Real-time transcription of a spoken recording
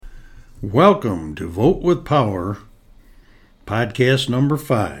Welcome to Vote with Power, podcast number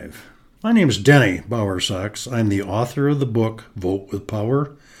 5. My name is Denny Bowersox. I'm the author of the book Vote with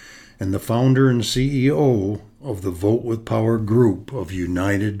Power and the founder and CEO of the Vote with Power group of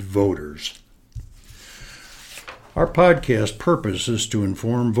United Voters. Our podcast purpose is to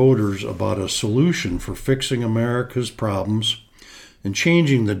inform voters about a solution for fixing America's problems and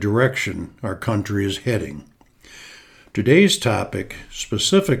changing the direction our country is heading. Today's topic,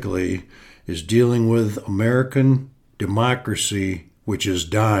 specifically, is dealing with American democracy, which is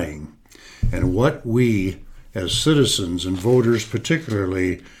dying, and what we, as citizens and voters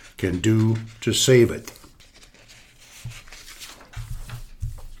particularly, can do to save it.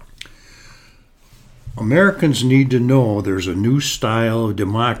 Americans need to know there's a new style of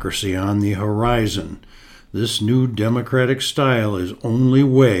democracy on the horizon. This new democratic style is the only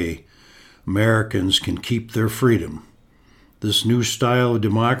way Americans can keep their freedom. This new style of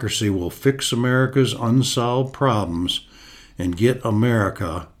democracy will fix America's unsolved problems and get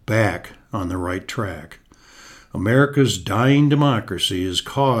America back on the right track. America's dying democracy is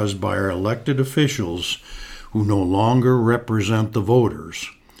caused by our elected officials who no longer represent the voters.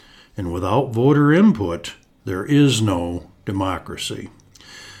 And without voter input, there is no democracy.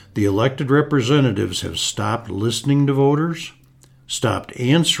 The elected representatives have stopped listening to voters, stopped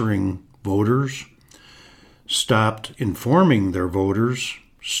answering voters, stopped informing their voters,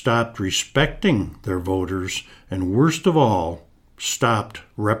 stopped respecting their voters, and worst of all, stopped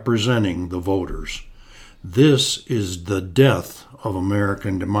representing the voters. This is the death of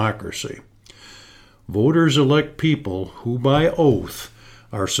American democracy. Voters elect people who by oath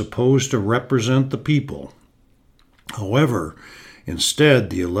are supposed to represent the people. However, instead,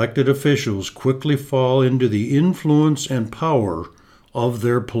 the elected officials quickly fall into the influence and power of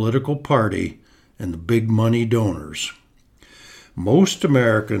their political party and the big money donors. Most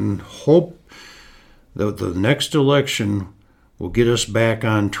Americans hope that the next election will get us back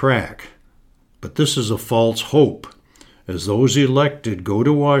on track. But this is a false hope, as those elected go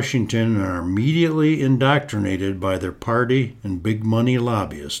to Washington and are immediately indoctrinated by their party and big money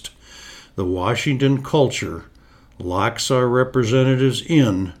lobbyists. The Washington culture locks our representatives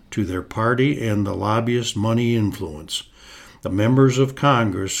in to their party and the lobbyist money influence. The members of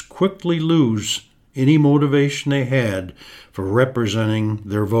Congress quickly lose any motivation they had for representing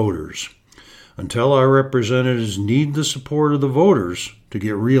their voters. Until our representatives need the support of the voters to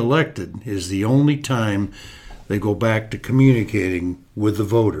get reelected is the only time they go back to communicating with the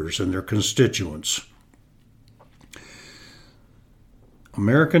voters and their constituents.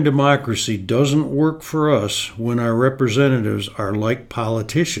 American democracy doesn't work for us when our representatives are like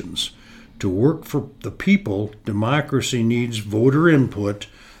politicians. To work for the people, democracy needs voter input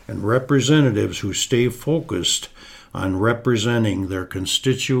and representatives who stay focused on representing their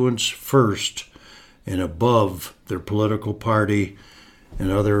constituents first and above their political party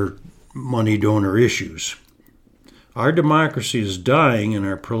and other money donor issues. Our democracy is dying and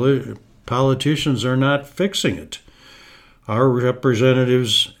our politicians are not fixing it. Our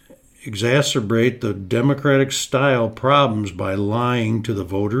representatives exacerbate the democratic style problems by lying to the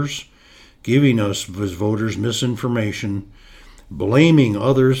voters, giving us as voters misinformation, blaming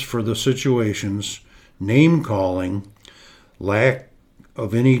others for the situations, name-calling, lack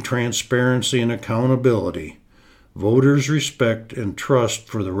of any transparency and accountability. Voters' respect and trust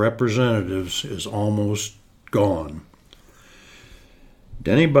for the representatives is almost gone.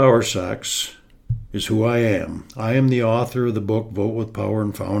 Denny Bowersox is who I am. I am the author of the book Vote with Power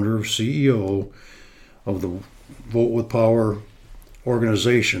and founder and CEO of the Vote with Power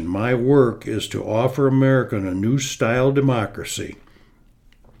organization. My work is to offer America a new style democracy.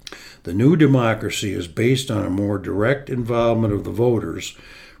 The new democracy is based on a more direct involvement of the voters,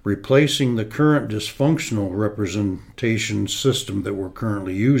 replacing the current dysfunctional representation system that we're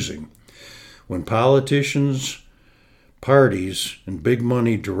currently using. When politicians, parties, and big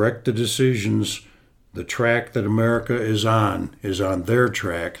money direct the decisions, the track that America is on their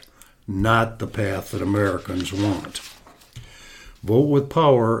track, not the path that Americans want. Vote with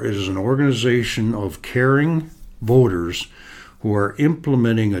Power is an organization of caring voters who are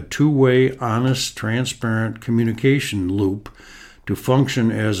implementing a two-way, honest, transparent communication loop to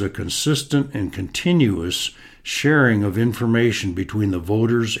function as a consistent and continuous sharing of information between the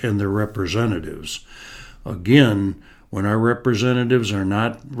voters and their representatives. Again, when our representatives are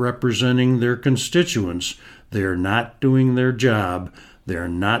not representing their constituents, they are not doing their job, they are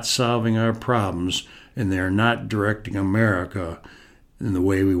not solving our problems, and they are not directing America in the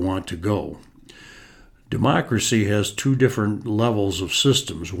way we want to go. Democracy has two different levels of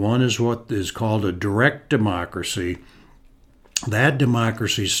systems. One is what is called a direct democracy, That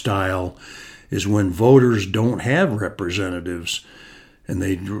democracy style is when voters don't have representatives and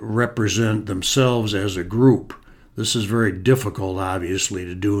they represent themselves as a group. This is very difficult, obviously,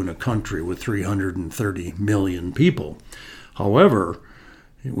 to do in a country with 330 million people. However,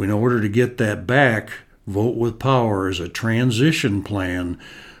 in order to get that back, Vote with Power is a transition plan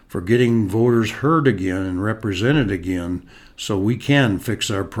for getting voters heard again and represented again so we can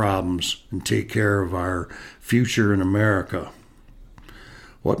fix our problems and take care of our future in America.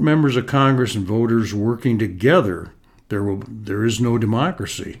 What members of Congress and voters working together, there is no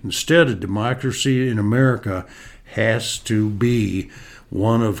democracy. Instead, a democracy in America has to be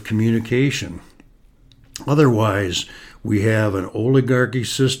one of communication. Otherwise, we have an oligarchy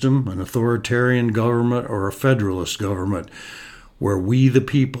system, an authoritarian government, or a federalist government where we, the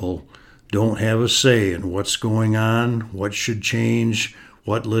people, don't have a say in what's going on, what should change,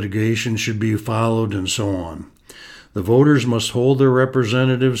 what litigation should be followed, and so on. The voters must hold their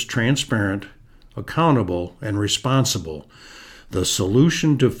representatives transparent, accountable, and responsible. The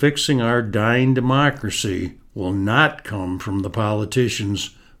solution to fixing our dying democracy will not come from the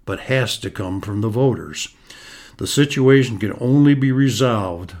politicians, but has to come from the voters. The situation can only be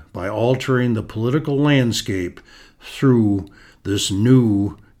resolved by altering the political landscape through this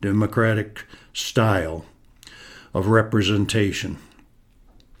new democratic style of representation.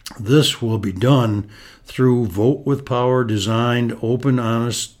 This will be done through Vote with Power designed open,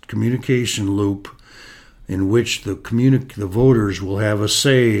 honest communication loop in which the voters will have a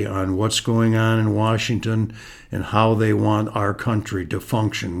say on what's going on in Washington and how they want our country to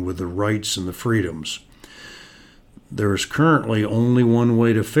function with the rights and the freedoms. There is currently only one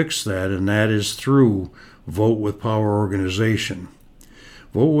way to fix that, and that is through Vote with Power organization.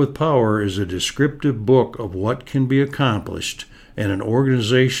 Vote with Power is a descriptive book of what can be accomplished and an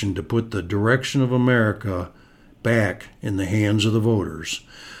organization to put the direction of America back in the hands of the voters.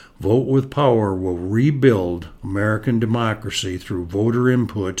 Vote with Power will rebuild American democracy through voter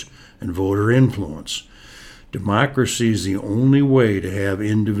input and voter influence. Democracy is the only way to have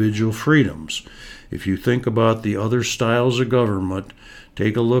individual freedoms. If you think about the other styles of government,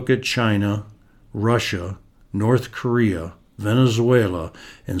 take a look at China, Russia, North Korea, Venezuela,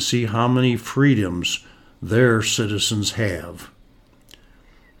 and see how many freedoms their citizens have.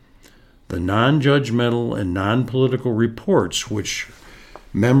 The non-judgmental and non-political reports which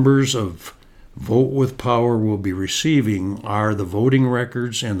members of Vote with Power will be receiving are the voting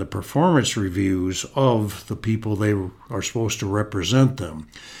records and the performance reviews of the people they are supposed to represent them.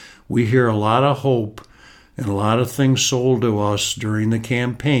 We hear a lot of hope and a lot of things sold to us during the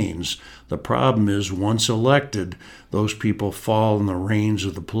campaigns. The problem is once elected, those people fall in the reins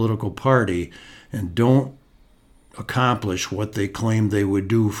of the political party and don't accomplish what they claimed they would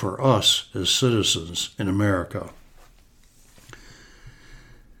do for us as citizens in America.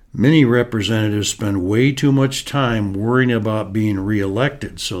 Many representatives spend way too much time worrying about being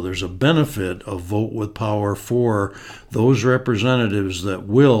reelected, so there's a benefit of Vote with Power for those representatives that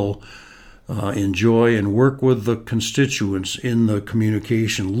will enjoy and work with the constituents in the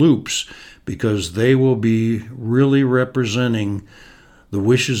communication loops, because they will be really representing the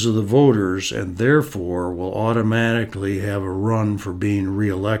wishes of the voters and therefore will automatically have a run for being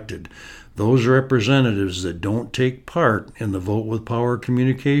reelected. Those representatives that don't take part in the Vote with Power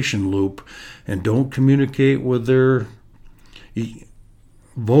communication loop and don't communicate with their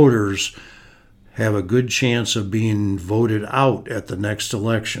voters have a good chance of being voted out at the next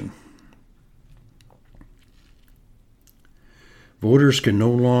election. Voters can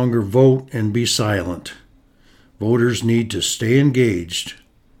no longer vote and be silent. Voters need to stay engaged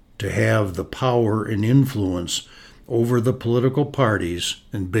to have the power and influence over the political parties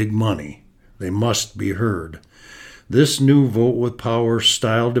and big money. They must be heard. This new Vote with Power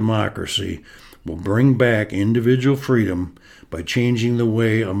style democracy will bring back individual freedom by changing the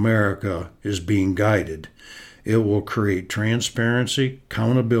way America is being guided. It will create transparency,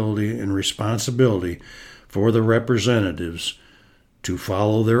 accountability, and responsibility for the representatives to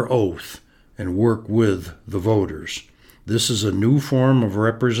follow their oath and work with the voters. This is a new form of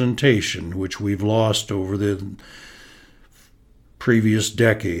representation which we've lost over the previous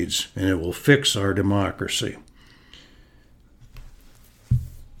decades, and it will fix our democracy.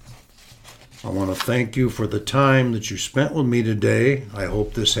 I want to thank you for the time that you spent with me today. I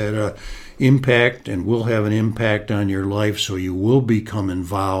hope this had an impact and will have an impact on your life, so you will become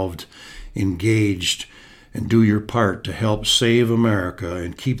involved, engaged, and do your part to help save America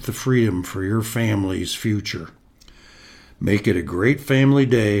and keep the freedom for your family's future. Make it a great family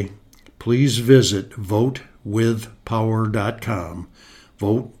day. Please visit votewithpower.com.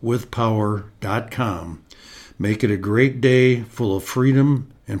 Votewithpower.com. Make it a great day full of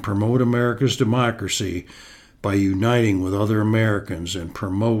freedom and promote America's democracy by uniting with other Americans and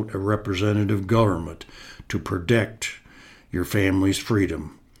promote a representative government to protect your family's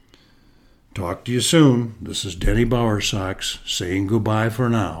freedom. Talk to you soon. This is Denny Bowersox saying goodbye for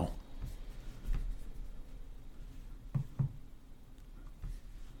now.